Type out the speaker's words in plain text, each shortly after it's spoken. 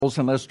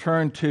And let's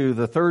turn to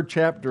the third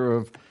chapter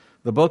of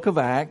the book of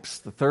Acts.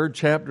 The third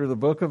chapter of the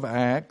book of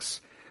Acts.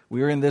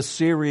 We are in this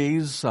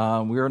series. We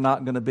are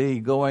not going to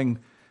be going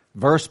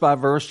verse by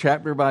verse,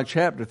 chapter by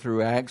chapter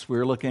through Acts.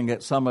 We're looking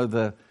at some of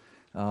the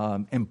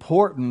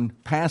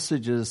important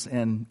passages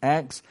in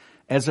Acts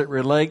as it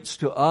relates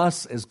to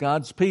us as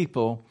God's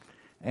people.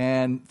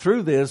 And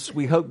through this,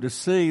 we hope to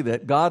see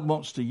that God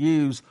wants to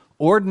use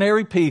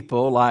ordinary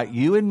people like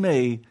you and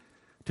me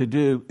to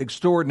do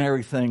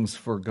extraordinary things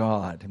for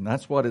God. And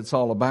that's what it's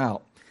all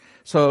about.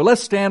 So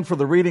let's stand for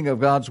the reading of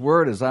God's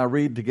Word as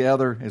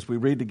we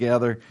read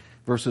together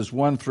verses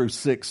 1 through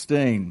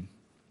 16.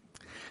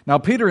 Now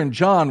Peter and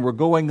John were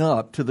going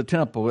up to the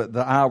temple at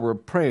the hour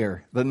of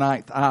prayer, the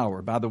 9th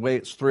hour. By the way,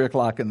 it's 3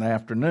 o'clock in the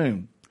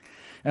afternoon.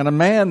 And a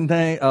man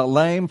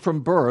lame from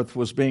birth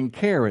was being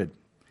carried,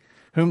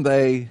 whom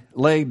they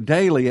laid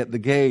daily at the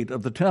gate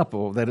of the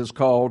temple that is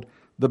called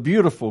the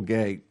Beautiful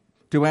Gate,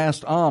 to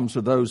ask alms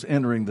of those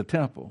entering the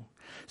temple.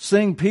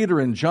 Seeing Peter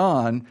and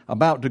John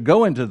about to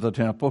go into the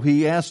temple,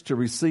 he asked to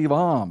receive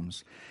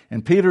alms.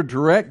 And Peter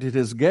directed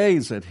his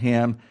gaze at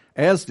him,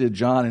 as did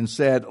John, and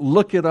said,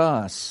 "Look at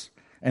us."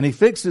 And he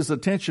fixed his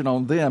attention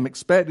on them,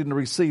 expecting to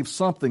receive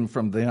something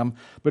from them.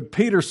 But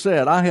Peter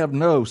said, "I have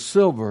no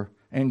silver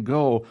and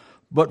gold,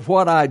 but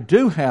what I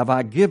do have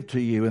I give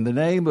to you. In the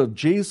name of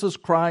Jesus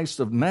Christ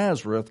of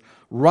Nazareth,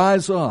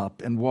 rise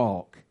up and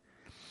walk."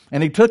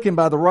 And he took him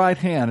by the right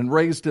hand and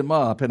raised him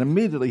up, and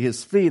immediately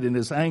his feet and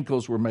his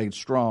ankles were made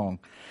strong.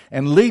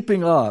 And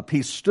leaping up,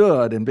 he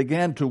stood and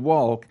began to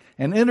walk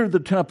and entered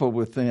the temple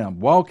with them,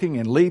 walking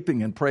and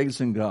leaping and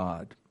praising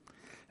God.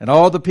 And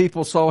all the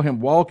people saw him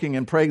walking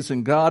and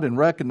praising God and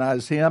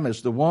recognized him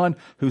as the one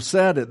who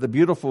sat at the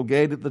beautiful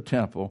gate at the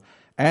temple,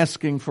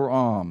 asking for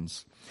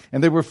alms.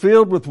 And they were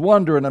filled with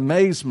wonder and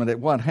amazement at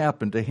what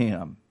happened to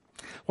him.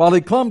 While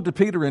he clung to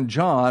Peter and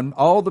John,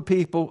 all the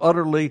people,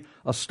 utterly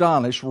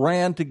astonished,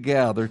 ran to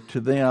gather to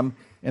them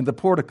in the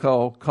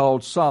portico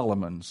called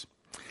Solomon's.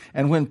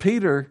 And when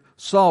Peter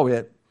saw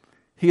it,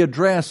 he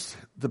addressed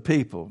the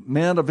people,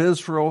 "Men of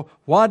Israel,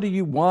 why do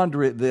you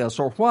wonder at this?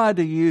 Or why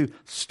do you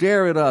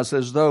stare at us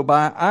as though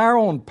by our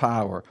own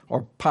power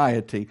or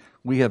piety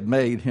we have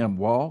made him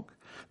walk?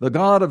 The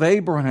God of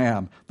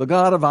Abraham, the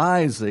God of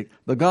Isaac,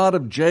 the God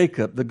of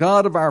Jacob, the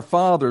God of our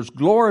fathers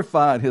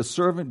glorified his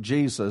servant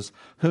Jesus,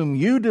 whom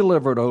you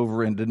delivered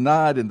over and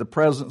denied in the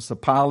presence of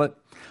Pilate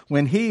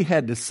when he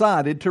had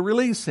decided to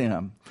release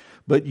him.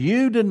 But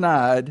you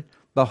denied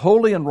the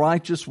holy and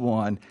righteous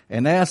one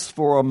and asked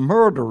for a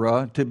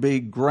murderer to be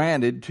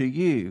granted to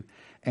you.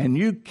 And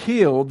you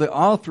killed the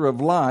author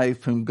of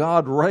life, whom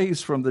God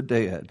raised from the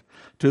dead.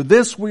 To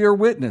this we are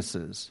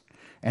witnesses.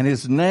 And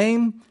his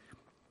name,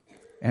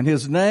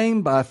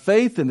 by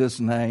faith in his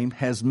name,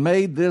 has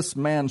made this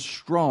man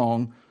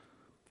strong,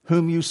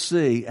 whom you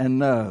see and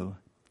know.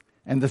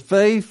 And the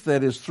faith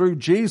that is through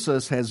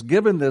Jesus has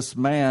given this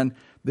man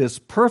this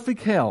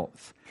perfect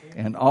health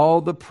and all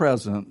the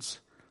presence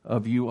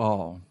of you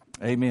all."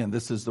 Amen.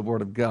 This is the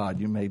word of God.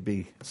 You may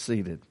be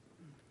seated.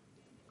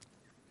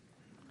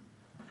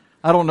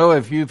 I don't know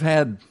if you've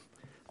had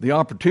the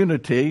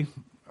opportunity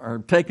or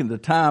taken the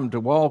time to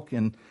walk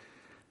in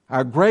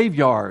our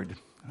graveyard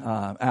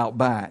out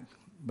back.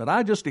 But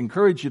I just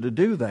encourage you to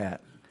do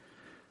that.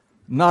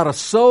 Not a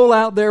soul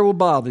out there will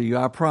bother you,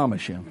 I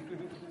promise you.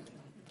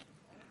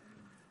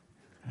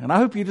 And I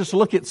hope you just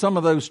look at some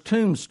of those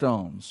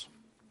tombstones.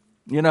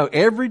 You know,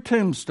 every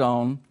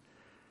tombstone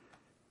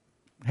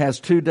has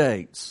 2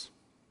 dates: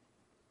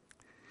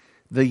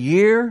 the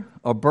year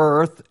of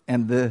birth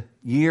and the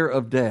year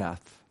of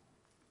death.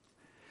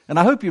 And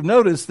I hope you've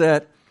noticed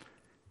that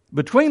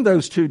between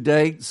those 2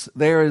 dates,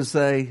 there is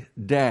a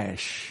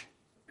dash,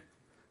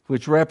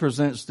 which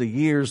represents the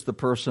years the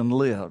person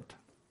lived.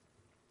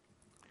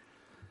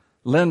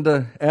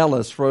 Linda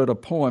Ellis wrote a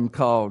poem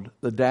called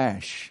 "The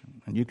Dash,"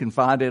 and you can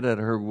find it at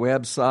her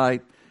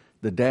website,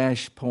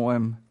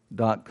 the-poem.com.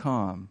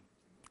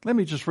 Let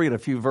me just read a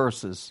few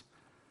verses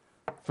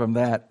from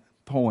that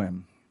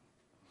poem.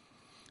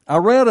 "I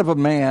read of a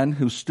man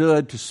who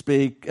stood to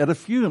speak at a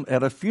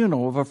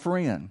funeral of a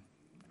friend.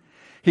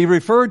 He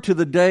referred to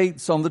the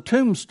dates on the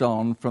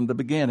tombstone from the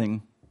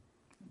beginning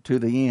to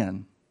the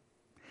end.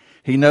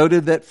 He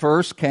noted that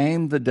first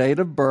came the date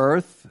of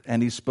birth,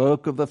 and he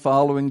spoke of the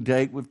following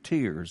date with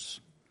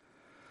tears,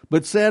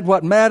 but said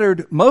what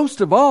mattered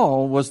most of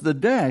all was the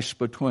dash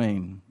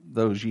between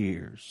those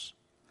years.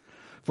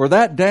 For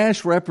that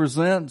dash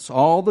represents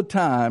all the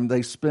time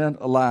they spent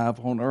alive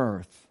on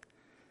earth.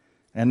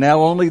 And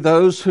now only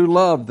those who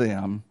love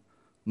them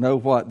know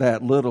what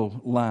that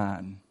little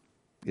line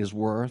is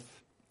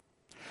worth.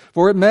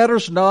 For it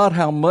matters not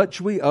how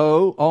much we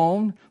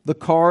own, the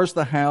cars,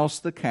 the house,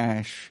 the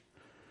cash.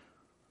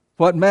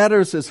 What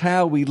matters is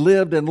how we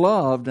lived and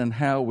loved and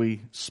how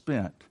we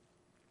spent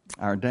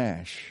our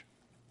dash.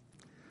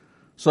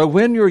 So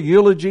when your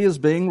eulogy is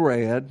being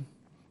read,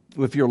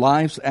 with your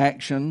life's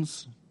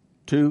actions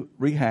to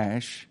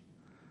rehash,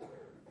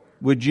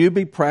 would you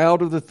be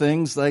proud of the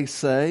things they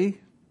say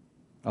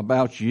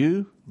about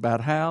you, about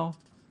how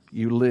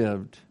you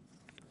lived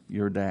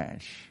your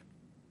dash.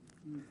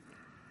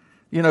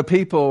 You know,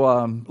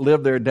 people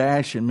live their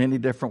dash in many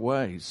different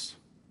ways.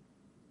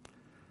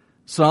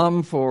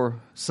 Some for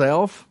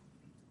self,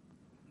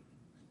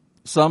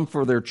 some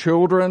for their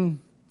children,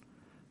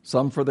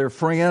 some for their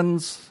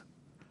friends,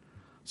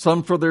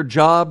 some for their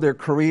job, their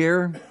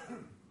career.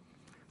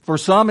 For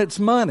some it's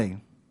money.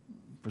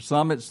 For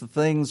some it's the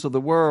things of the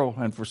world,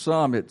 and for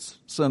some it's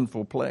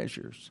sinful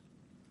pleasures.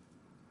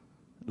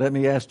 Let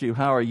me ask you,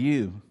 how are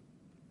you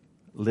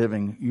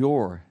living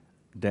your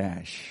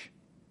dash?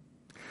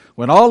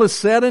 When all is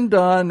said and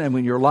done, and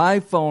when your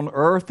life on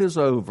earth is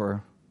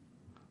over,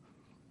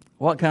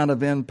 what kind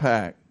of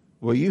impact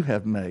will you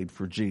have made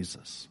for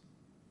Jesus?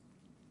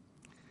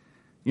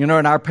 You know,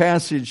 in our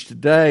passage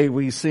today,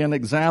 we see an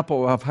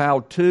example of how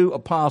two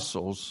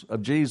apostles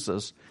of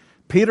Jesus,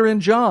 Peter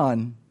and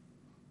John,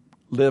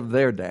 lived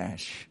their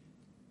dash.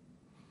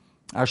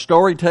 Our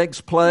story takes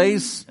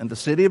place in the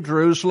city of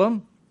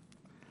Jerusalem,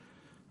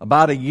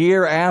 about a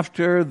year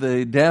after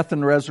the death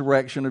and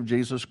resurrection of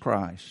Jesus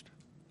Christ.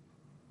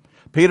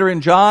 Peter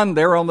and John,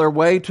 they're on their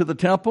way to the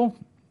temple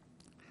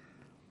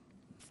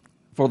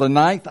for the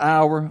 9th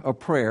hour of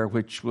prayer,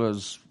 which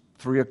was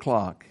 3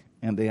 o'clock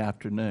in the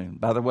afternoon.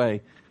 By the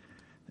way,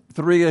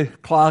 3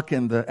 o'clock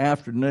in the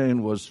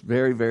afternoon was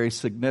very, very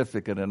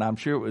significant, and I'm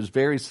sure it was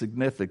very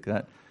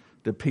significant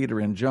to Peter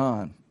and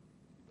John.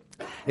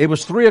 It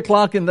was 3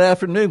 o'clock in the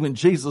afternoon when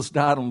Jesus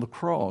died on the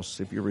cross,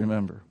 if you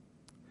remember.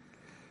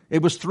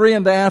 It was 3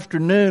 in the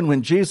afternoon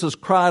when Jesus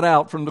cried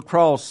out from the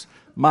cross,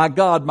 my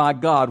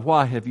God,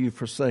 why have you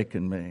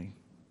forsaken me?"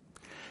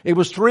 It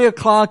was 3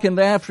 o'clock in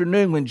the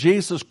afternoon when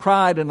Jesus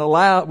cried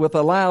with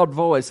a loud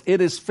voice,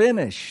 "It is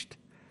finished,"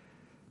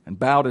 and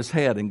bowed his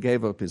head and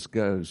gave up his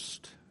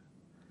ghost.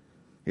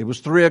 It was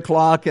 3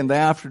 o'clock in the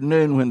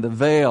afternoon when the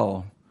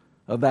veil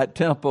of that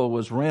temple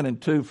was rent in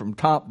two from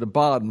top to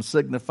bottom,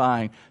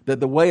 signifying that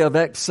the way of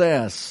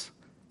access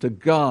to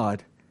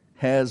God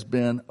has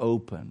been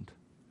opened.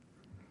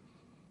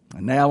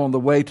 And now on the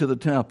way to the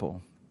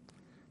temple,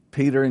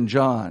 Peter and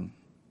John,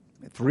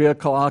 at 3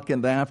 o'clock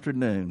in the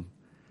afternoon,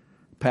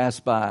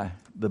 passed by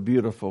the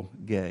beautiful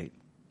gate.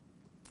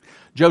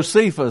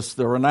 Josephus,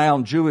 the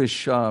renowned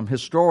Jewish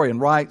historian,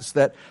 writes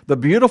that the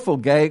beautiful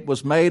gate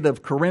was made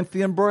of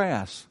Corinthian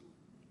brass.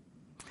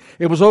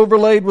 It was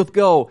overlaid with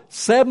gold,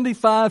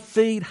 75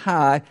 feet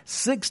high,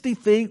 60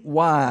 feet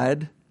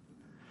wide,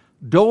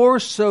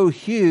 doors so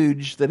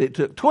huge that it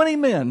took 20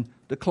 men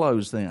to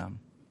close them.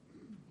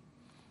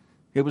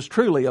 It was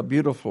truly a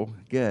beautiful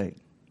gate.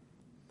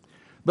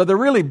 But the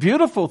really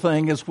beautiful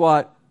thing is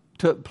what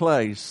took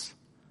place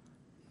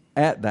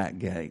at that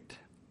gate.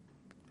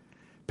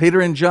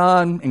 Peter and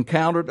John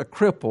encountered a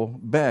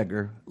crippled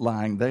beggar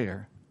lying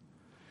there.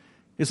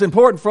 It's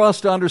important for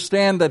us to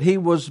understand that he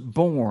was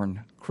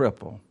born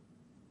crippled.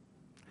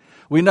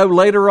 We know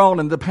later on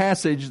in the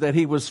passage that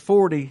he was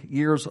 40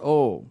 years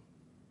old.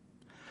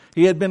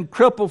 He had been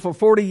crippled for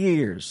 40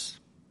 years.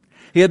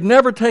 He had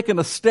never taken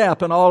a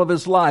step in all of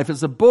his life.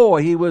 As a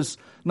boy, he was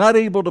not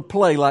able to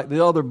play like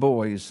the other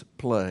boys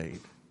played.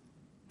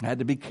 He had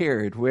to be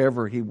carried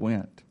wherever he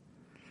went.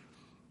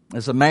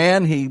 As a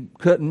man, he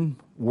couldn't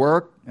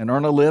work and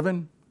earn a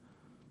living.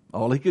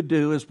 All he could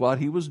do is what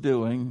he was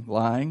doing,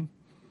 lying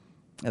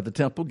at the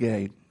temple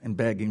gate and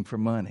begging for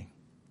money.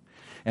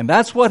 And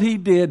that's what he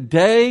did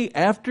day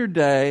after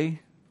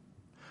day,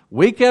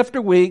 week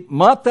after week,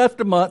 month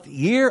after month,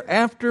 year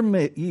after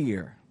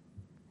year.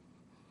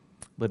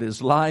 But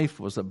his life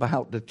was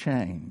about to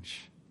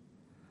change.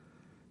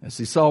 As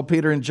he saw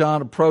Peter and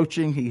John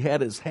approaching, he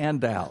had his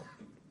hand out,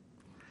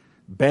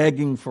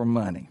 begging for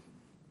money.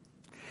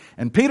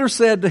 And Peter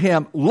said to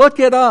him, "Look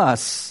at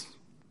us."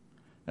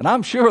 And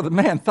I'm sure the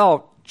man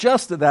thought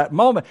just at that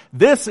moment,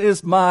 this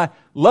is my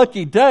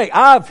lucky day.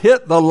 I've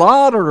hit the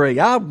lottery.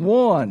 I've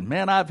won.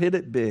 Man, I've hit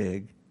it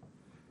big.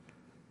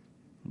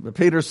 But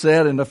Peter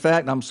said, in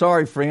effect, "I'm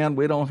sorry, friend,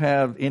 we don't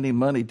have any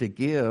money to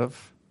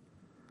give."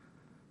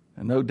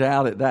 And no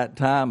doubt at that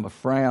time, a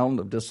frown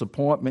of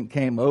disappointment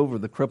came over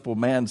the crippled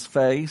man's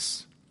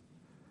face.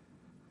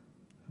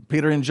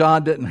 Peter and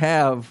John didn't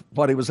have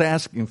what he was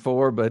asking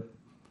for, but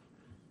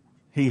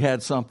he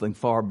had something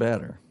far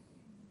better.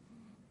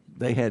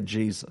 They had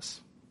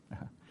Jesus.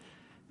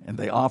 And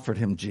they offered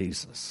him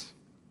Jesus.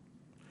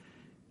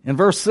 In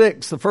verse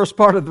 6, the first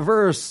part of the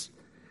verse,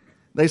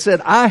 they said,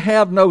 "I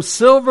have no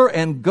silver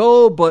and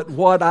gold, but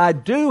what I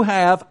do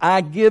have,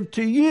 I give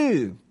to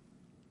you."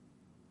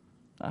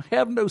 I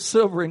have no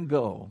silver and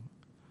gold,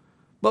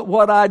 but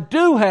what I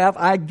do have,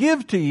 I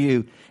give to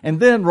you. And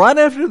then right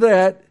after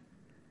that,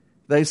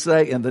 they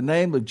say, "In the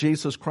name of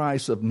Jesus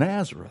Christ of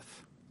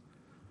Nazareth,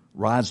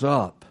 rise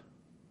up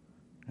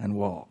and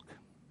walk."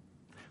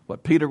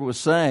 What Peter was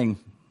saying,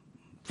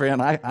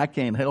 friend, I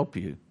can't help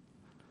you,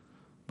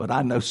 but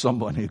I know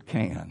someone who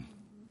can.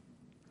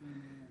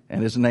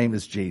 And his name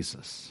is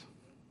Jesus.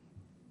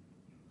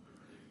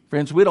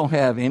 Friends, we don't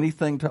have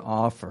anything to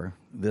offer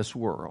this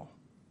world.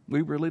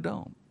 We really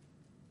don't.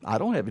 I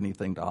don't have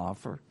anything to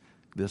offer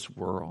this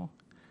world.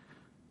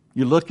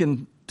 You look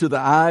into the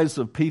eyes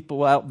of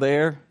people out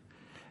there,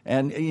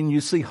 and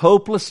you see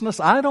hopelessness.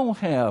 I don't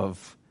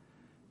have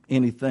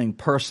anything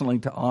personally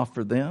to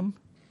offer them,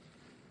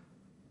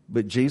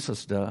 but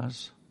Jesus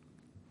does.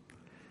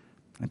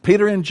 And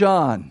Peter and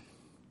John,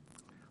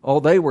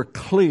 they were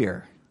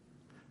clear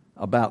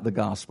about the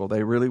gospel.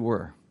 They really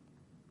were.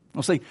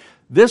 Well, see,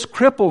 this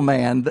crippled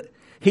man,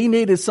 he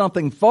needed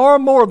something far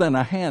more than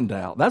a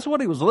handout. That's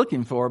what he was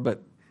looking for,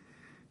 but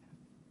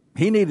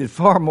he needed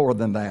far more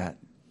than that.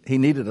 He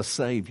needed a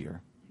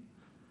Savior.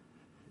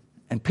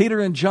 And Peter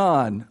and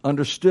John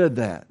understood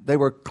that. They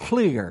were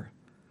clear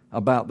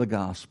about the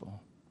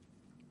gospel.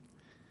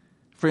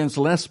 Friends,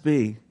 let's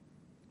be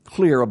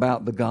clear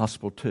about the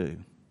gospel too.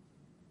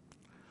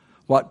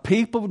 What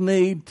people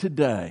need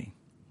today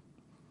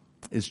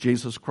is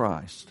Jesus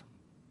Christ.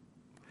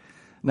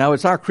 Now,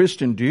 it's our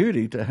Christian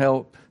duty to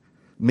help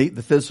meet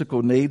the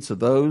physical needs of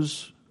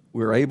those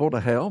we're able to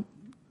help.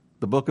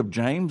 The book of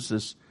James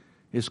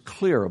is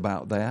clear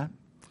about that.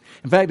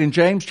 In fact, in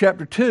James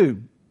chapter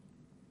 2,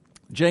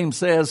 James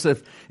says,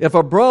 if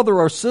a brother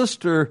or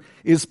sister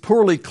is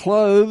poorly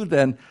clothed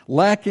and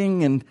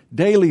lacking in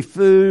daily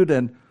food,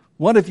 and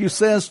one of you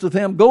says to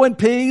them, go in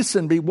peace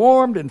and be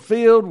warmed and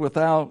filled,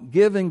 without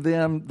giving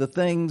them the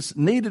things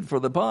needed for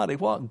the body,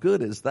 what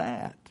good is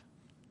that?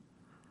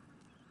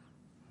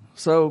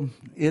 So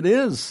it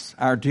is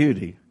our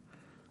duty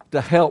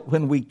to help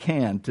when we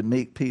can to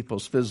meet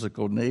people's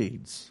physical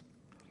needs.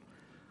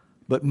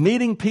 But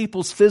meeting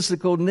people's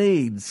physical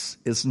needs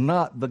is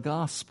not the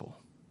gospel.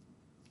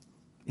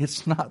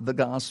 It's not the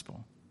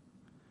gospel.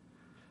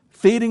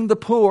 Feeding the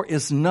poor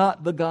is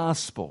not the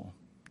gospel.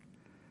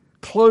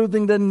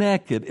 Clothing the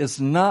naked is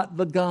not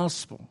the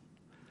gospel.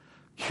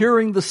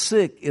 Curing the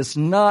sick is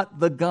not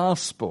the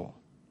gospel.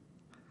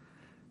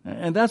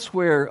 And that's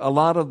where a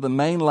lot of the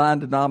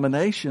mainline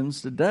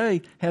denominations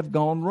today have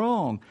gone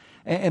wrong.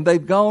 And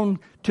they've gone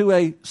to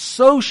a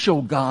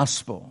social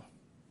gospel.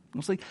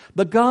 You see,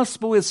 the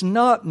gospel is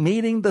not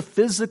meeting the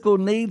physical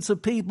needs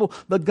of people.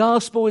 The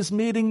gospel is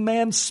meeting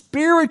man's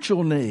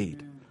spiritual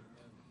need,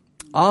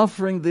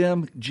 offering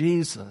them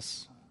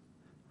Jesus.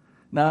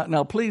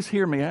 Now, please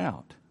hear me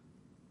out.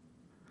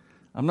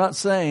 I'm not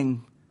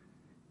saying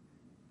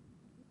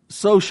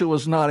social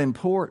is not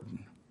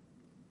important.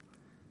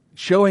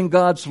 Showing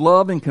God's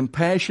love and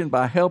compassion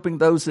by helping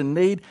those in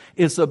need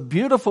is a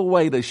beautiful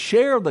way to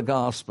share the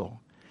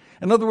gospel.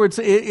 In other words,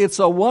 it's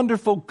a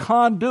wonderful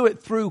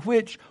conduit through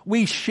which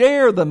we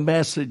share the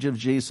message of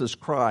Jesus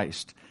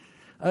Christ.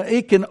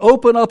 It can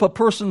open up a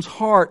person's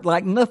heart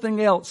like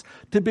nothing else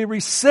to be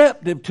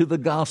receptive to the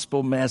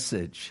gospel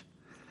message.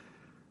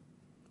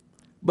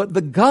 But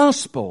the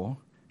gospel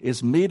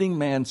is meeting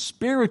man's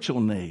spiritual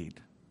need.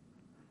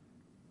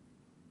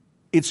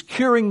 It's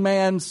curing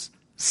man's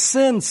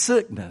sin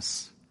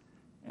sickness.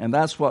 And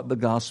that's what the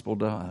gospel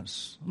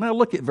does. Now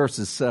look at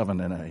verses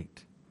 7 and 8.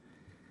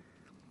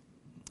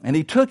 And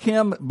he took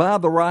him by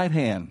the right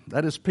hand,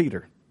 that is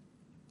Peter,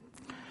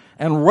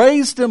 and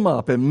raised him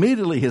up.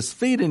 Immediately his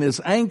feet and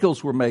his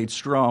ankles were made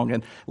strong.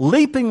 And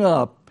leaping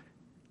up,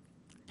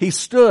 he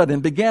stood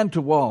and began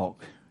to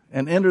walk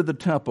and entered the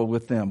temple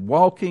with them,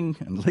 walking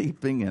and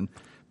leaping and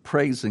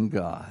praising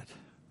God.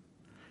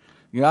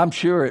 You know, I'm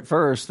sure at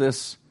first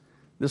this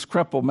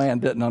crippled man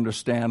didn't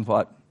understand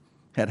what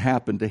had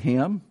happened to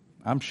him.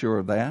 I'm sure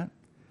of that.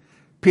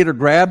 Peter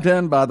grabbed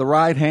him by the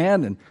right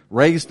hand and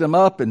raised him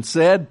up and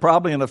said,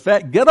 probably in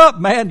effect, get up,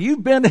 man,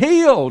 you've been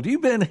healed.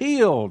 You've been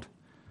healed.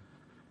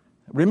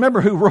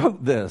 Remember who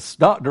wrote this?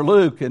 Dr.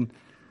 Luke, and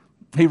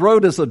he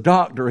wrote as a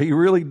doctor. He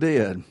really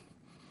did.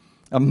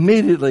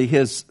 Immediately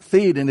his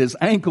feet and his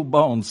ankle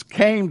bones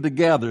came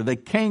together. They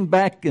came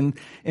back in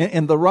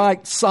the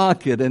right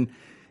socket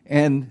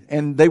and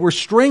they were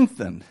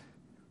strengthened.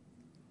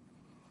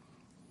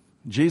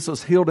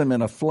 Jesus healed him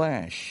in a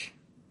flash.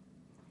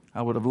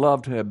 I would have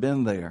loved to have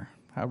been there.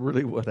 I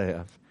really would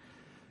have.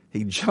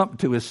 He jumped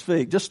to his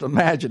feet. Just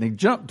imagine, he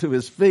jumped to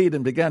his feet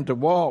and began to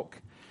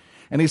walk.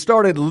 And he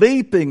started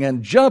leaping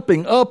and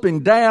jumping up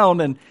and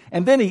down.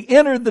 And then he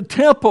entered the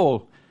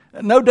temple.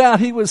 No doubt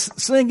he was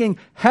singing,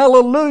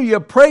 hallelujah,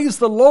 praise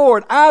the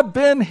Lord, I've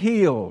been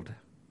healed.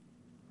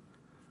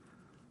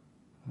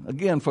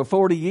 Again, for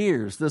 40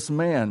 years, this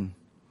man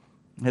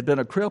had been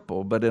a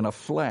cripple, but in a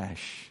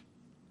flash,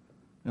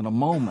 in a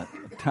moment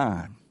of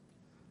time,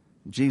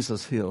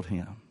 Jesus healed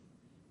him.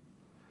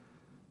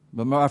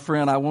 But my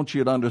friend, I want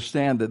you to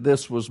understand that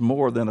this was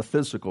more than a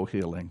physical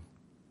healing.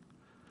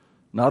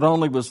 Not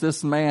only was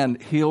this man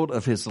healed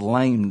of his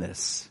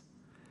lameness,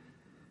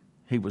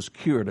 he was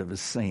cured of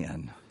his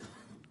sin.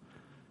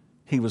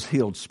 He was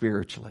healed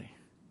spiritually.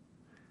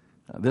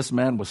 This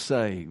man was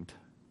saved.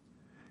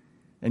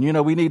 And you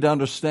know, we need to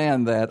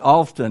understand that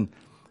often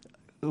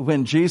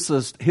when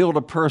Jesus healed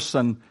a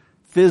person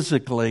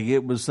physically,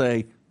 it was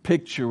a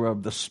picture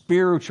of the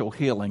spiritual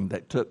healing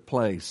that took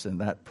place in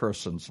that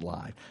person's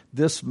life.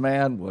 This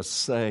man was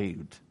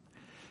saved.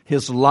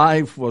 His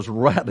life was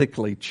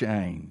radically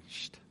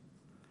changed.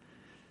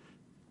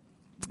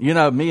 You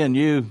know, me and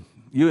you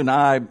and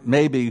I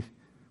maybe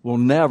will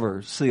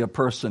never see a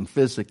person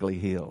physically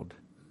healed.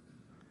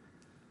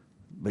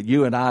 But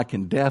you and I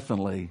can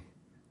definitely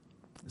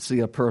see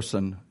a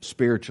person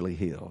spiritually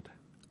healed.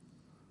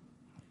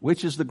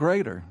 Which is the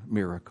greater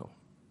miracle?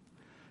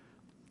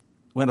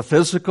 When a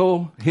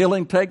physical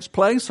healing takes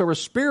place or a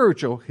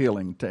spiritual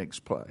healing takes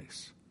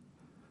place?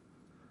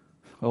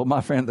 Well,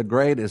 my friend, the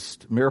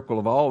greatest miracle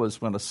of all is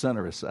when a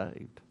sinner is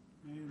saved.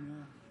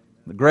 Amen.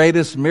 The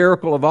greatest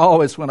miracle of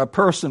all is when a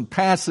person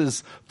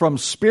passes from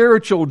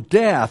spiritual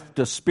death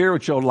to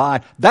spiritual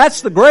life.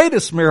 That's the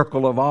greatest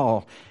miracle of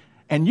all.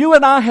 And you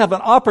and I have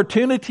an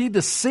opportunity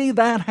to see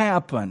that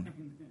happen.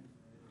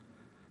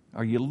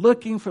 Are you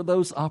looking for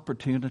those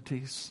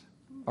opportunities?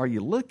 Are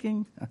you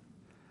looking?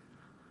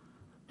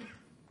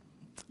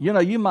 You know,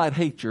 you might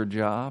hate your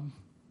job.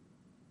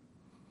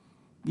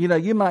 You know,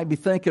 you might be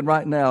thinking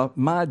right now,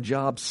 my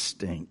job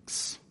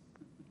stinks.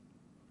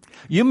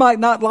 You might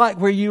not like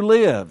where you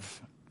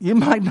live. You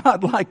might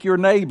not like your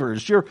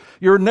neighbors.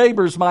 Your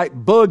neighbors might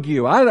bug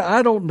you.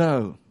 I don't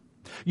know.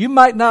 You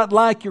might not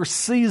like your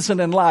season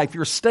in life,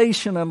 your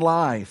station in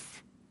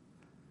life.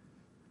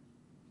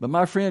 But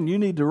my friend, you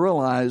need to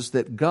realize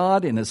that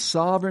God in His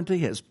sovereignty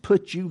has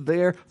put you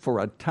there for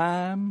a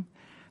time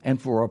and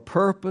for a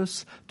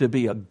purpose, to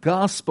be a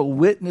gospel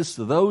witness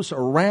to those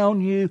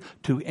around you,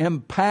 to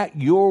impact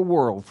your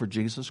world for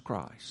Jesus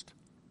Christ.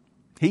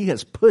 He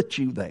has put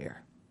you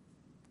there.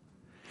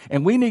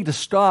 And we need to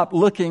stop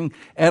looking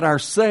at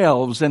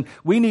ourselves, and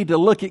we need to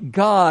look at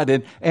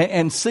God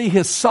and see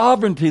His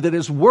sovereignty that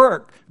is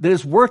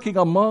working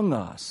among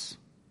us.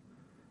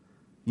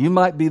 You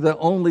might be the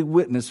only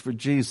witness for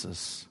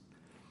Jesus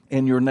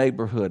in your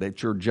neighborhood,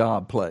 at your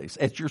job place,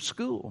 at your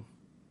school.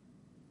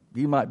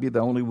 You might be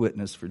the only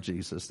witness for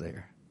Jesus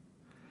there.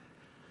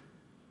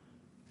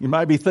 You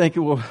might be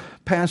thinking, well,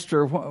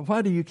 Pastor,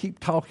 why do you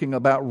keep talking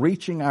about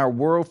reaching our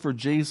world for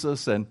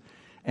Jesus and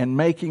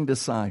making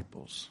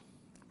disciples?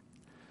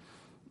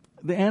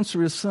 The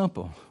answer is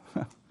simple.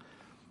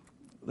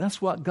 That's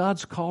what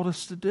God's called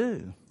us to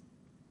do.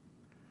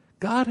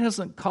 God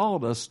hasn't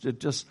called us to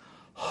just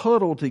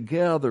huddle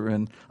together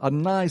in a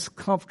nice,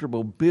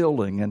 comfortable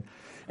building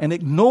and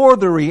ignore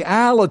the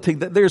reality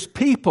that there's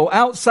people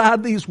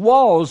outside these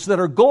walls that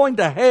are going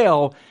to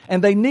hell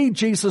and they need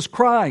Jesus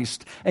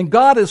Christ. And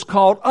God has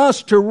called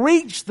us to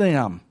reach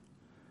them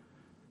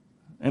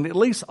and at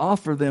least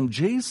offer them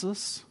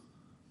Jesus.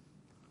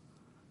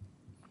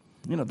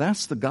 You know,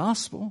 that's the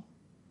gospel.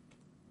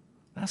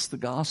 That's the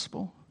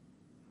gospel.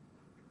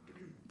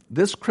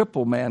 This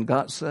crippled man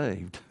got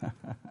saved.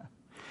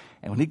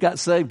 And when he got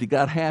saved, he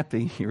got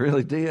happy. He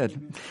really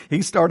did.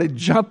 He started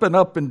jumping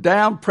up and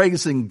down,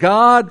 praising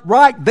God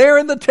right there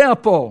in the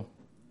temple.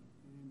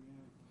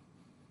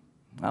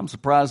 I'm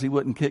surprised he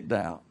wasn't kicked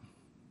out.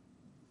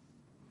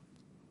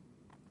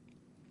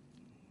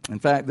 In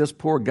fact, this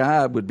poor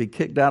guy would be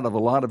kicked out of a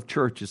lot of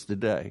churches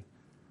today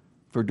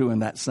for doing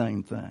that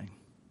same thing.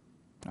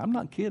 I'm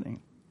not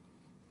kidding.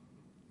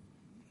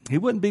 He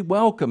wouldn't be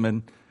welcome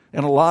in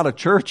a lot of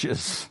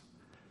churches,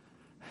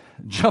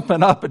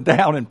 jumping up and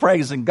down and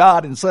praising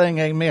God and saying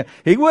amen.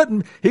 He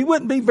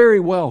wouldn't be very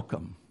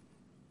welcome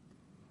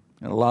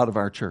in a lot of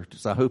our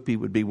churches. I hope he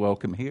would be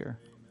welcome here.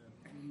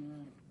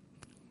 Amen.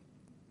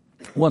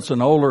 Once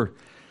an older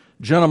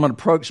gentleman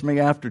approached me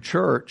after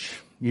church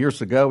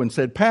years ago and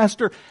said,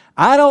 Pastor,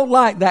 I don't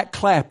like that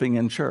clapping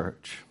in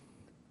church.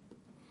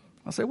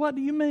 I said, what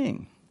do you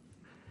mean?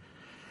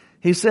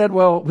 He said,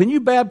 well, when you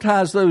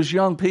baptized those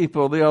young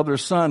people the other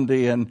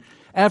Sunday, and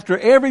after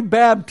every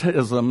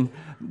baptism,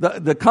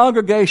 the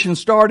congregation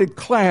started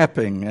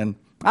clapping, and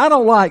I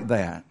don't like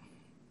that.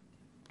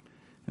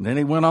 And then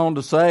he went on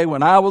to say,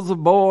 when I was a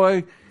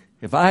boy,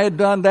 if I had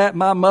done that,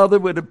 my mother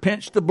would have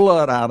pinched the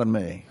blood out of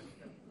me.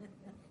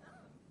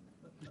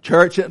 The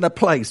church isn't a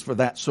place for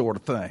that sort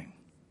of thing.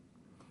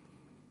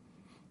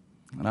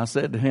 And I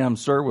said to him,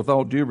 sir, with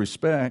all due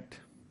respect,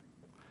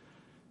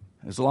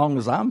 as long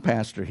as I'm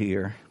pastor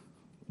here,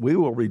 we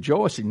will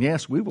rejoice, and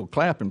yes, we will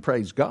clap and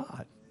praise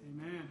God.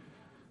 Amen.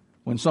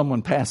 When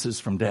someone passes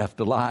from death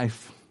to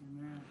life,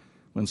 amen,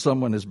 when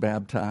someone is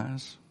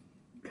baptized.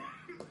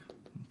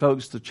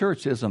 Folks, the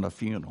church isn't a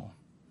funeral.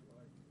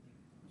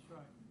 That's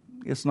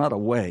right. It's not a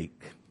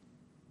wake.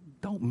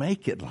 Don't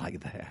make it like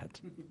that.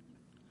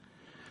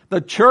 The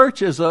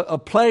church is a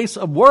place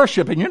of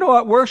worship. And you know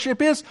what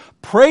worship is?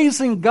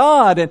 Praising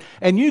God.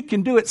 And you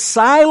can do it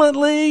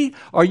silently,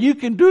 or you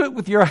can do it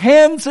with your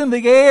hands in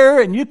the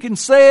air, and you can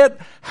say it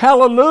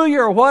hallelujah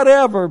or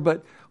whatever.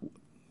 But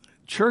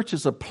church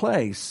is a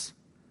place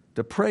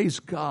to praise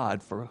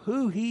God for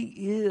who He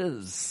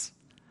is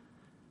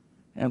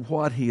and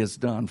what He has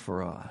done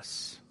for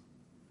us.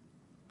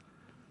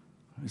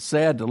 It's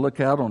sad to look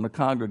out on the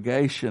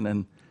congregation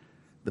and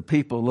the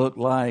people look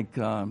like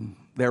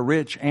their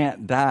rich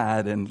aunt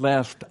died and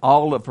left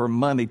all of her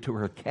money to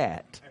her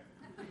cat.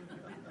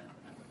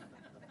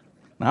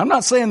 Now, I'm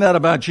not saying that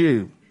about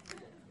you,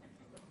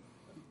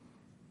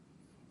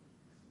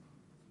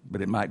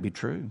 but it might be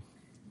true.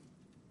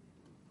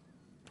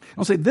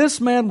 I'll say this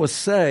man was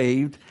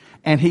saved,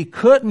 and he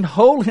couldn't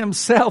hold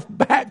himself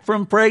back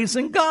from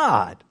praising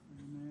God.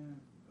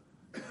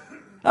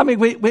 I mean,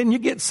 when you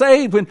get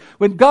saved,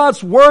 when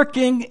God's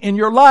working in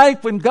your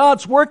life, when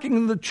God's working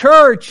in the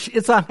church,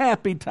 it's a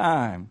happy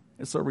time.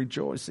 It's a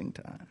rejoicing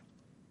time.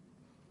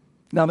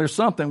 Now, there's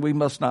something we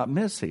must not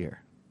miss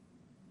here.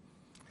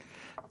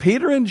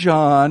 Peter and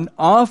John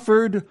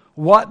offered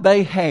what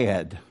they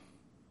had,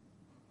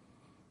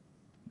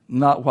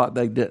 not what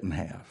they didn't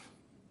have.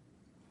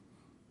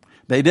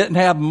 They didn't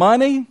have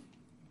money.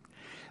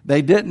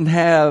 They didn't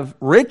have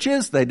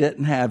riches. They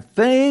didn't have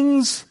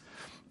things.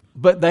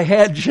 But they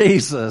had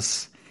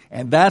Jesus.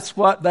 And that's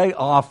what they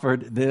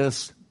offered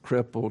this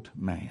crippled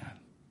man.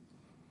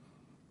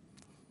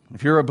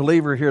 If you're a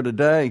believer here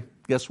today,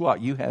 guess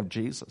what? You have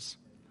Jesus.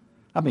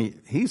 I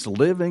mean, He's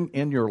living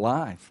in your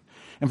life.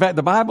 In fact,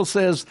 the Bible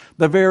says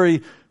the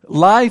very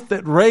life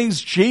that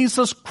raised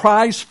Jesus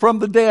Christ from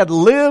the dead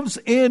lives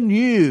in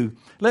you.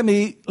 Let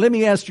me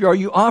ask you, are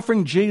you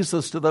offering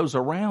Jesus to those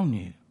around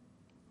you?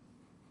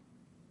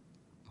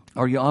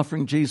 Are you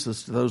offering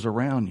Jesus to those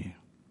around you?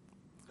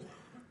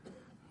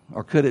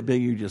 Or could it be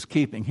you're just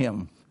keeping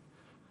Him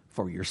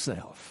for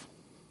yourself?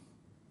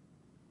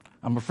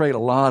 I'm afraid a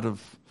lot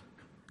of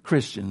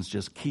Christians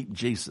just keep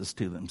Jesus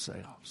to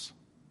themselves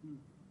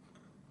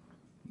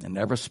and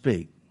never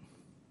speak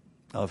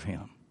of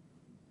Him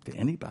to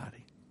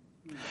anybody.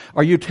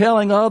 Are you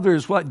telling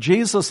others what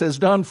Jesus has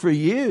done for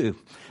you?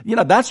 You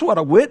know, that's what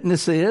a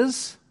witness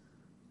is.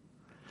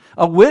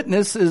 A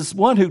witness is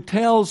one who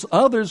tells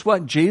others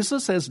what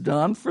Jesus has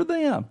done for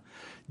them.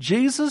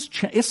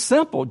 It's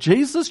simple.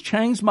 Jesus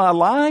changed my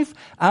life.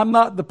 I'm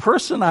not the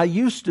person I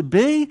used to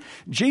be.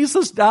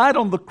 Jesus died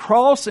on the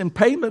cross in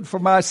payment for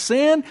my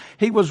sin.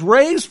 He was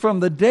raised from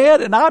the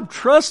dead, and I'm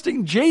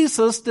trusting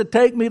Jesus to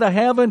take me to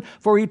heaven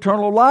for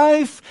eternal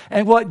life.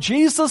 And what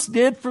Jesus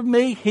did for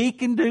me, He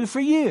can do for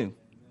you.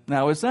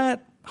 Now, is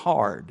that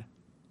hard?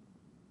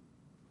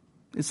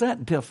 Is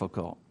that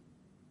difficult?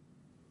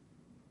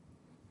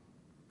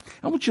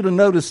 I want you to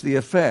notice the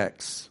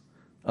effects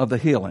of the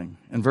healing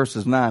in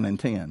verses 9 and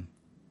 10.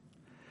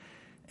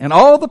 And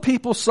all the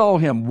people saw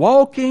him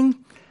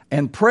walking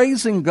and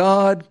praising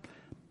God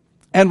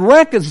and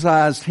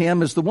recognized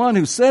him as the one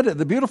who sat at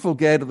the beautiful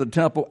gate of the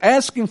temple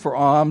asking for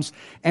alms,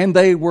 and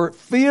they were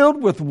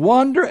filled with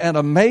wonder and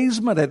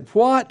amazement at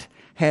what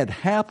had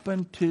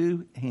happened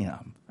to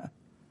him.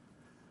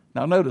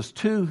 Now notice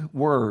two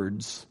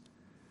words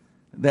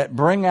that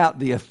bring out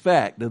the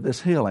effect of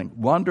this healing: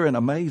 wonder and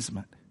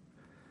amazement.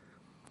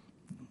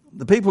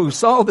 The people who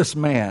saw this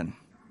man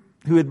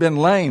who had been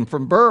lame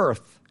from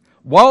birth,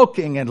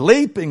 walking and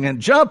leaping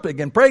and jumping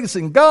and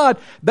praising God,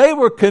 they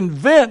were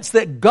convinced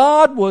that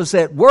God was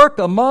at work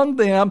among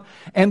them,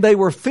 and they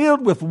were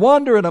filled with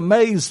wonder and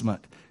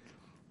amazement.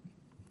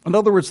 In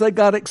other words, they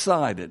got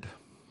excited.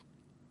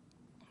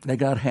 They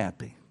got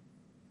happy.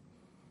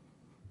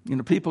 You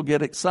know, people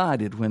get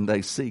excited when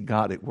they see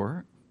God at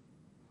work.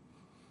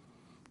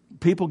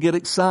 People get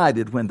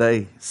excited when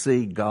they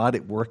see God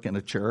at work in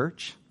a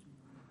church.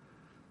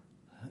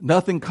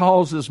 Nothing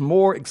causes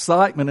more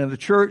excitement in a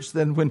church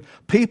than when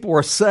people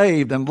are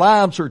saved and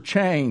lives are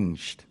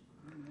changed.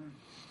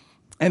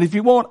 And if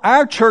you want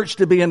our church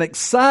to be an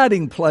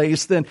exciting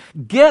place, then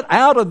get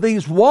out of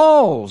these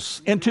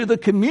walls into the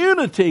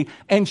community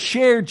and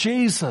share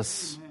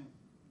Jesus.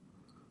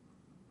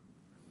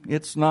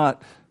 It's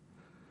not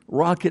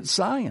rocket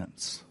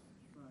science.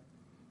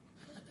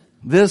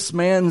 This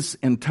man's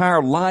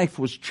entire life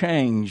was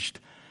changed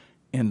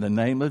in the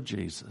name of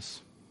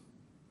Jesus.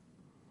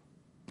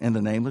 In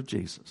the name of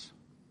Jesus.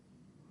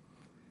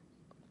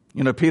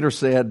 You know, Peter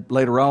said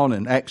later on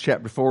in Acts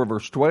chapter 4,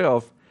 verse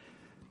 12,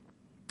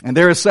 and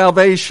there is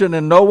salvation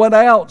in no one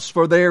else,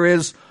 for there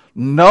is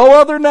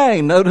no other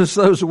name. Notice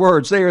those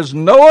words. There is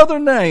no other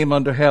name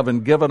under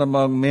heaven given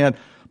among men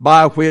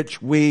by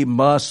which we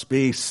must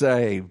be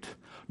saved.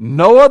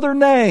 No other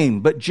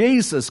name but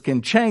Jesus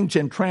can change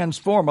and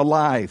transform a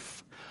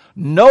life.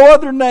 No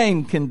other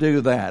name can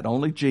do that.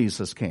 Only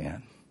Jesus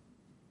can.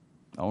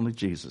 Only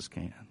Jesus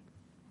can.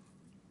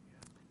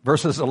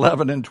 Verses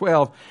 11 and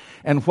 12,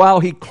 and while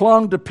he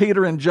clung to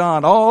Peter and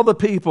John, all the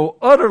people,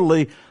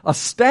 utterly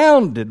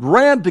astounded,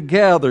 ran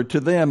together to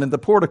them in the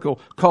portico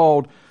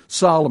called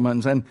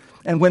Solomon's. And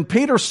when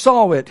Peter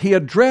saw it, he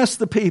addressed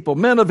the people,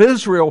 men of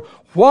Israel,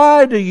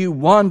 why do you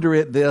wonder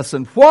at this?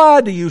 And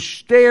why do you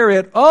stare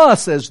at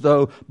us as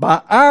though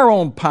by our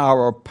own power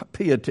or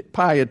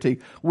piety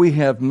we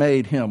have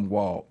made him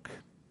walk?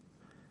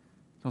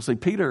 So see,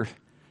 Peter,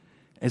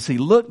 as he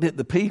looked at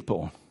the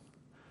people,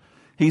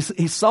 he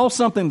saw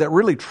something that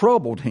really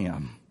troubled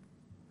him.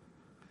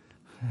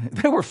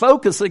 They were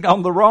focusing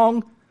on the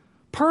wrong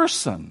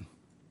person.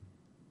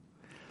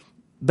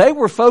 They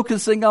were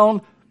focusing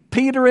on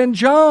Peter and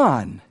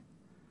John.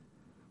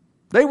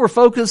 They were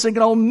focusing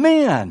on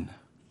men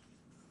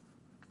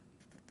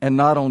and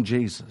not on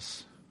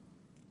Jesus.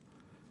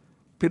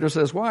 Peter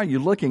says, why are you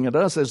looking at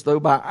us as though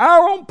by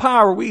our own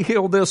power we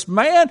healed this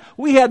man?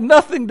 We had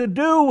nothing to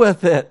do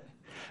with it.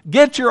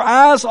 Get your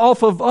eyes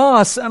off of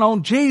us and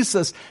on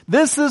Jesus.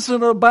 This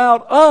isn't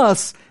about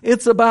us.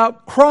 It's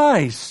about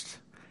Christ.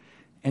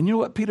 And you know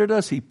what Peter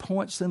does? He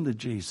points them to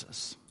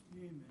Jesus.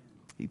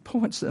 He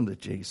points them to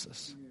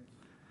Jesus.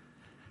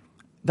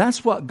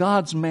 That's what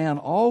God's man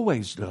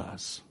always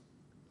does.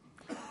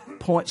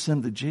 Points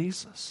them to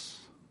Jesus.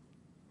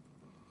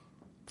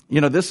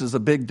 You know, this is a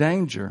big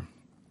danger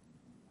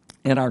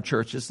in our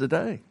churches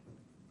today.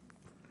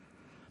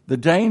 The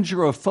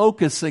danger of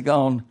focusing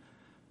on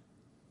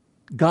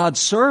God's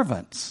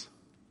servants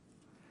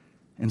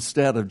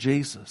instead of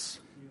Jesus.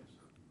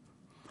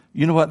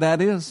 You know what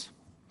that is?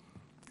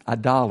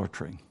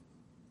 Idolatry.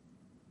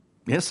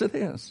 Yes, it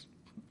is.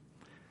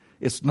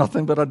 It's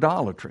nothing but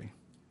idolatry.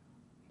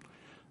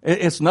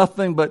 It's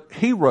nothing but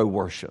hero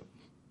worship.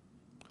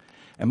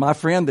 And my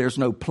friend, there's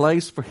no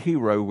place for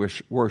hero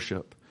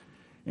worship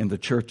in the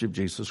Church of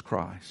Jesus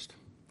Christ.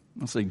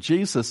 See,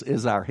 Jesus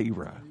is our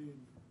hero.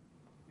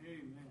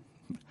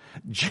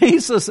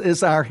 Jesus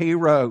is our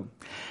hero.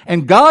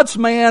 And God's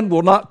man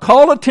will not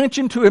call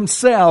attention to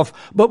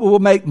himself, but will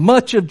make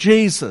much of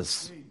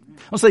Jesus.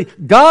 See,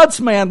 God's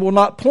man will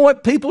not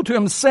point people to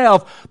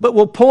himself, but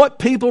will point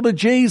people to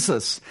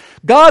Jesus.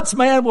 God's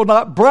man will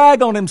not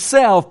brag on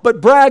himself,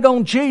 but brag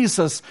on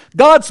Jesus.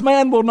 God's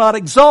man will not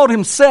exalt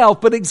himself,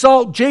 but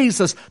exalt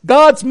Jesus.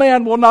 God's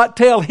man will not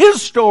tell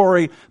his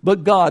story,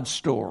 but God's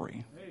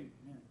story.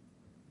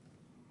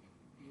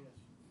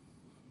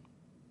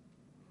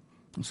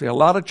 See, a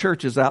lot of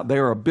churches out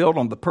there are built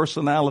on the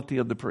personality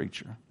of the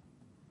preacher.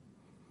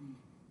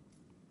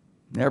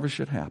 Never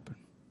should happen.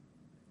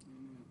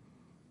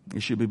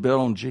 It should be built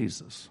on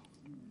Jesus.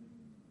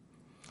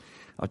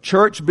 A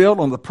church built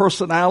on the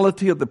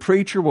personality of the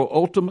preacher will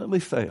ultimately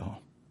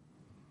fail.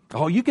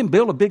 Oh, you can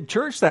build a big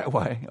church that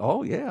way.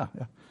 Oh, yeah.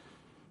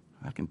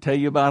 I can tell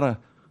you about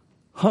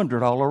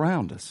 100 all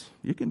around us.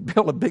 You can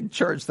build a big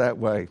church that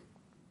way.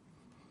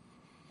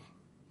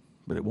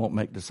 But it won't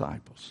make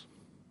disciples.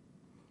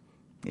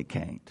 It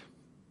can't.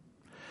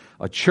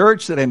 A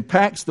church that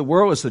impacts the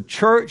world is a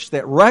church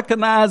that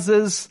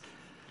recognizes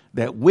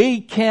that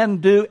we can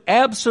do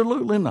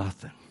absolutely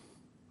nothing,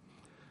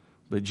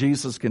 but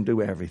Jesus can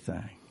do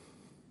everything.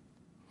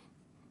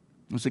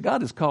 And so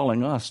God is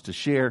calling us to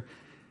share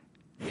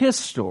His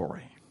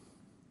story.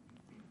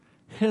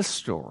 His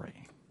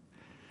story.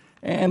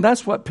 And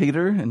that's what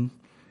Peter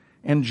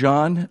and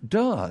John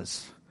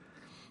does.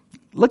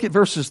 Look at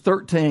verses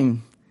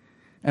 13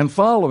 and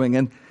following.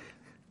 And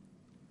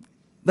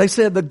they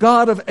said, the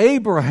God of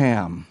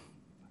Abraham,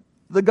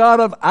 the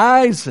God of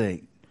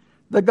Isaac,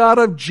 the God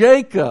of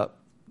Jacob,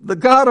 the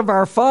God of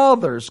our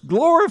fathers,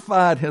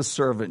 glorified His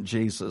servant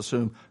Jesus,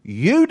 whom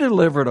you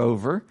delivered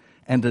over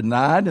and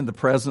denied in the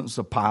presence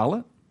of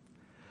Pilate,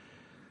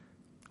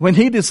 when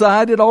he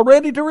decided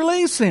already to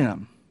release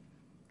him.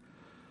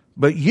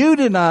 But you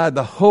denied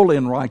the holy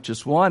and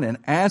righteous one and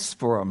asked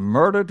for a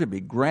murder to be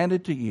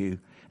granted to you.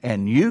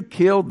 And you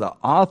killed the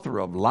author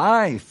of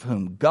life,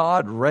 whom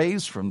God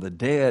raised from the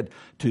dead.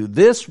 To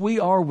this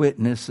we are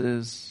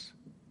witnesses.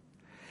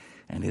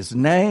 And His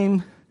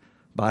name,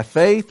 by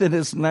faith in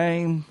His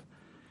name,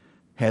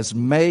 has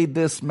made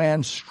this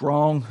man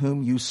strong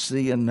whom you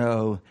see and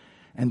know.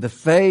 And the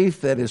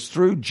faith that is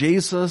through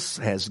Jesus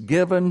has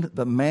given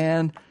the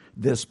man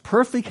this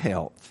perfect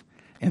health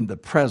in the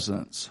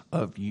presence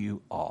of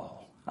you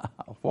all.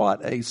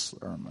 What a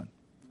sermon.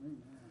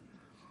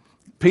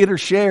 Peter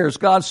shares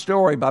God's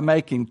story by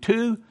making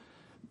two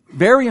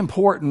very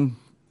important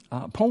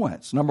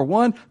points. Number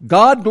one,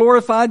 God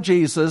glorified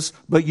Jesus,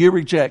 but you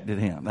rejected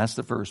Him. That's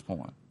the first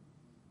point.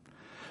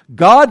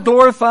 God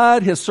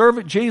glorified His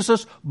servant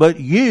Jesus, but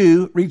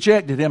you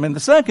rejected Him. And the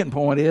second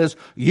point is,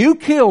 you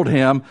killed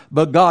Him,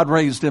 but God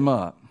raised Him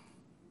up.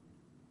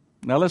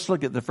 Now let's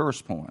look at the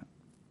first point.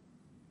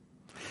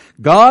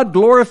 God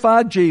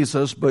glorified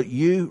Jesus, but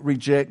you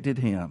rejected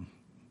Him.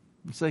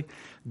 You see,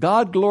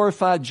 God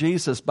glorified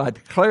Jesus by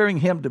declaring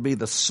Him to be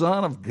the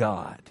Son of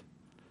God.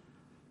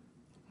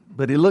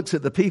 But He looks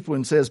at the people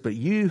and says, but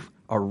you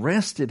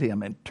arrested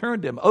Him and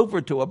turned Him over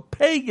to a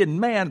pagan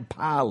man,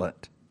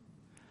 Pilate.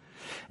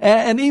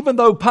 And even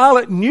though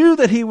Pilate knew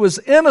that He was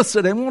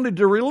innocent and wanted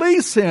to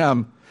release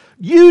Him,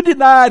 you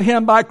denied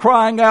Him by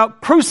crying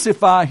out,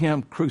 crucify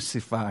Him,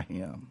 crucify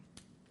Him.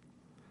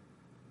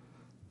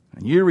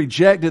 And you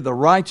rejected the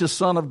righteous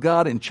Son of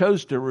God and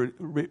chose to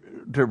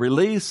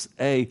release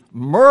a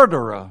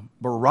murderer,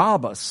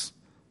 Barabbas,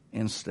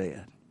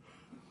 instead.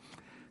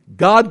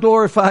 God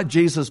glorified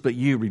Jesus, but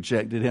you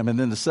rejected Him. And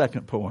then the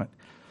second point,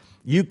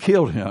 you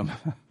killed Him,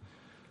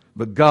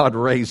 but God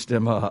raised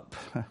Him up.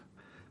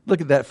 Look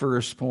at that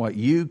first point.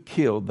 You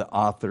killed the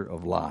author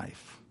of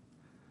life.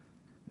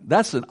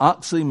 That's an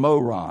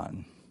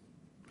oxymoron.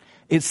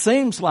 It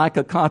seems like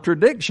a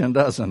contradiction,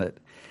 doesn't it?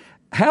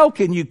 How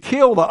can you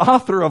kill the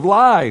author of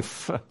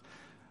life?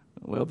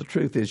 Well, the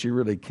truth is you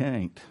really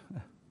can't.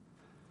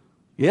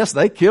 Yes,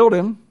 they killed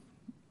Him.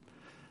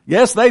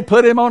 Yes, they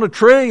put Him on a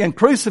tree and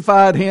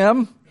crucified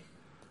Him.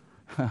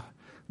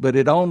 But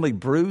it only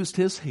bruised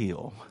His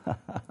heel.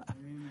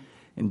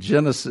 In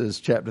Genesis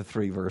chapter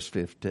 3, verse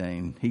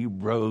 15, He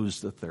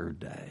rose the third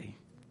day.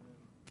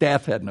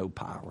 Death had no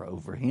power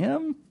over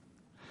Him.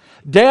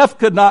 Death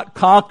could not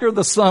conquer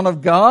the Son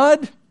of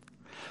God.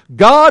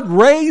 God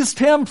raised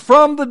Him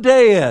from the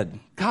dead.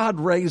 God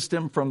raised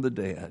him from the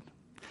dead.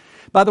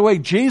 By the way,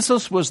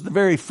 Jesus was the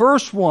very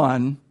first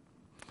one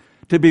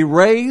to be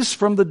raised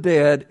from the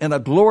dead in a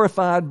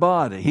glorified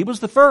body. He was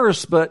the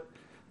first, but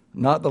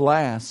not the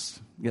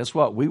last. Guess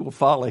what? We will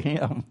follow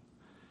him.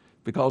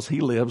 Because he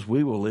lives,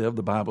 we will live,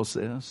 the Bible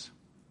says.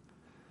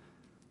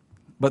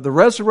 But the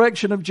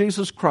resurrection of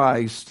Jesus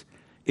Christ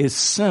is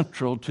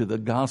central to the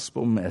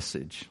gospel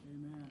message.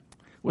 Amen.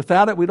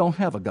 Without it, we don't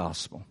have a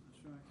gospel.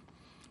 Right.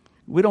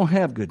 We don't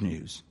have good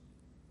news.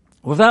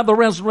 Without the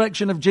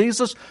resurrection of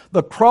Jesus,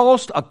 the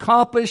cross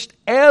accomplished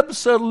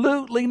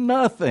absolutely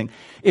nothing.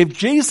 If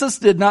Jesus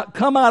did not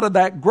come out of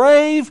that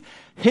grave,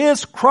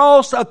 his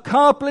cross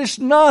accomplished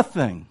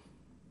nothing.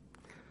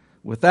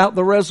 Without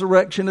the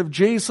resurrection of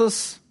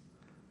Jesus,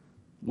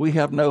 we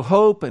have no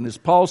hope. And as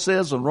Paul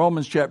says in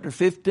Romans chapter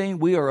 15,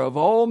 we are of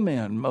all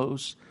men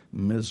most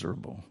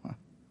miserable.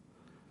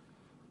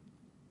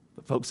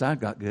 But folks, I've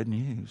got good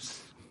news.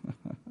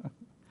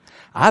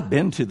 I've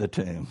been to the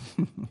tomb.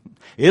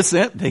 It's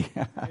empty.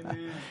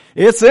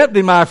 It's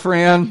empty, my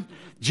friend.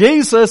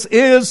 Jesus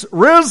is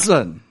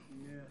risen.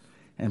 Yes.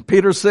 And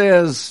Peter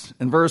says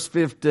in verse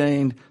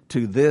 15,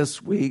 to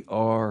this we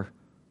are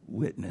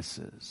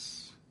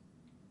witnesses.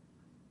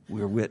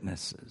 We're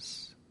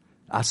witnesses.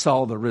 I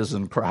saw the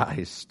risen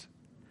Christ.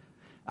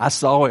 I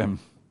saw him.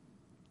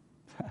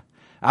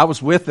 I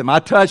was with him. I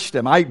touched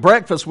him. I ate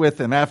breakfast with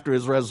him after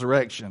his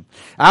resurrection.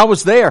 I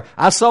was there.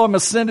 I saw him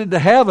ascended to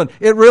heaven.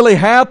 It really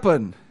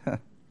happened.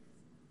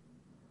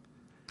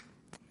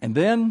 And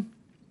then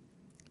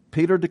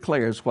Peter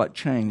declares what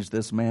changed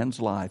this man's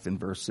life in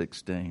verse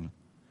 16.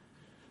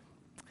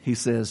 He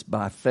says,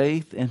 by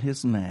faith in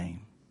his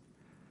name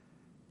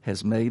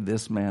has made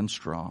this man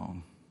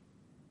strong.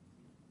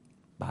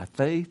 By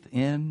faith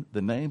in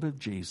the name of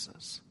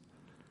Jesus,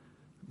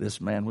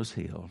 this man was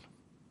healed.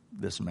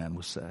 This man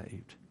was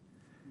saved.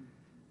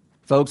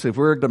 Folks, if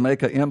we're to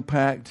make an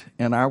impact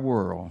in our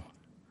world,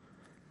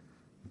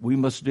 we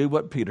must do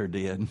what Peter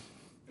did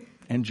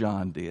and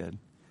John did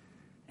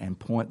and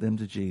point them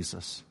to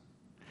Jesus.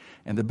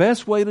 And the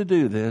best way to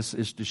do this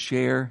is to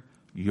share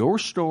your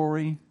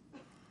story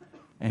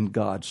and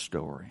God's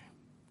story.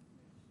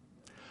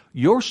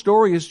 Your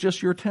story is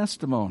just your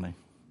testimony.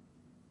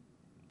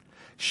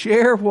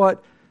 Share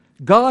what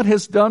God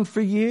has done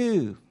for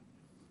you.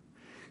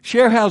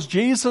 Share how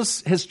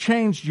Jesus has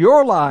changed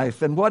your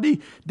life and what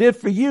he did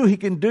for you, he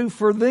can do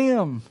for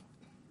them.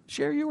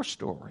 Share your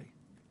story.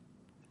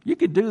 You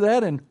could do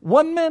that in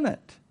 1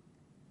 minute.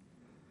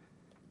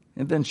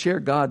 And then share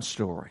God's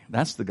story.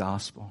 That's the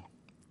gospel.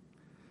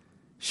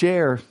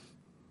 Share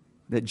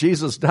that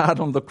Jesus died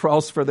on the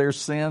cross for their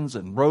sins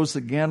and rose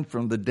again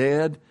from the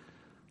dead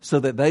so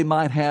that they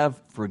might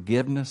have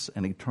forgiveness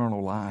and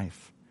eternal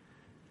life.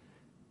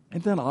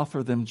 And then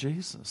offer them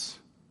Jesus.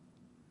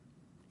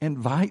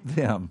 Invite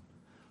them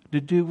to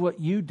do what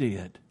you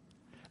did.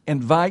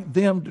 Invite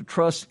them to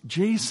trust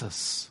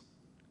Jesus.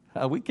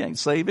 We can't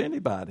save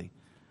anybody,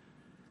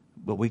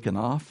 but we can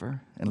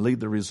offer and lead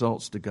the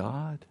results to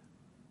God.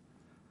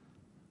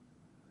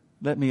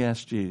 Let me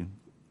ask you,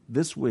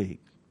 this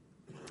week,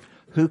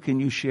 who can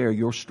you share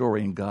your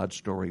story and God's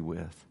story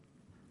with?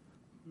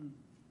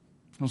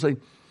 I'll say,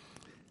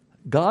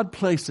 God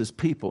places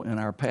people in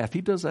our path.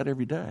 He does that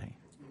every day.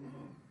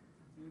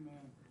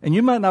 And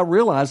you might not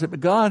realize it, but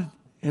God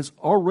is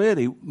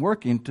already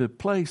working to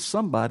place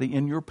somebody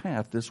in your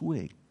path this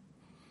week.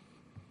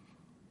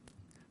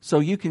 So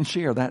you can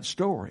share that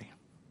story.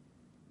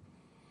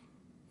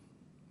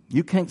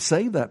 You can't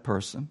save that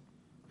person,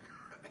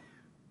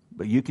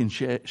 but you can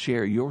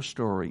share your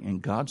story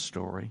and God's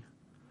story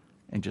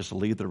and just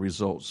leave the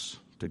results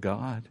to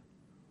God.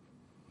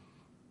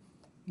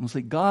 And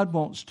see, God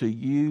wants to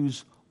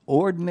use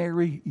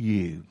ordinary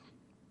you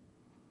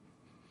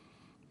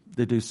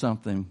to do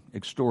something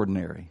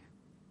extraordinary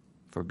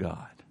for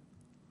God.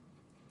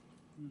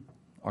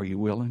 Are you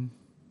willing?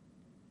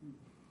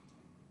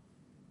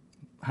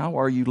 How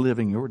are you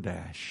living your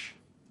dash?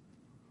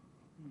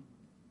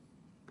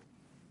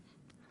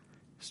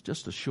 It's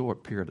just a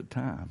short period of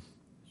time.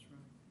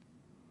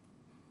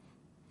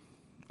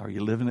 Are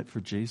you living it for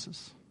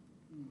Jesus?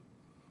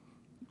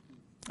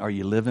 Are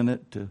you living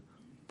it to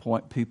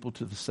point people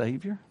to the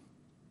Savior?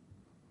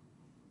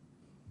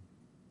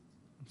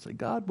 Say,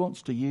 God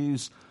wants to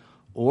use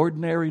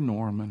ordinary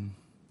Norman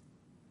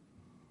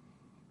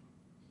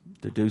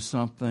to do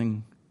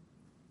something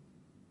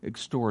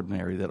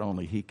extraordinary that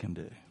only he can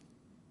do.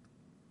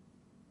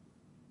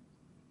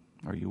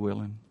 Are you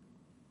willing?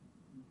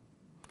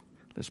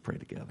 Let's pray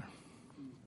together.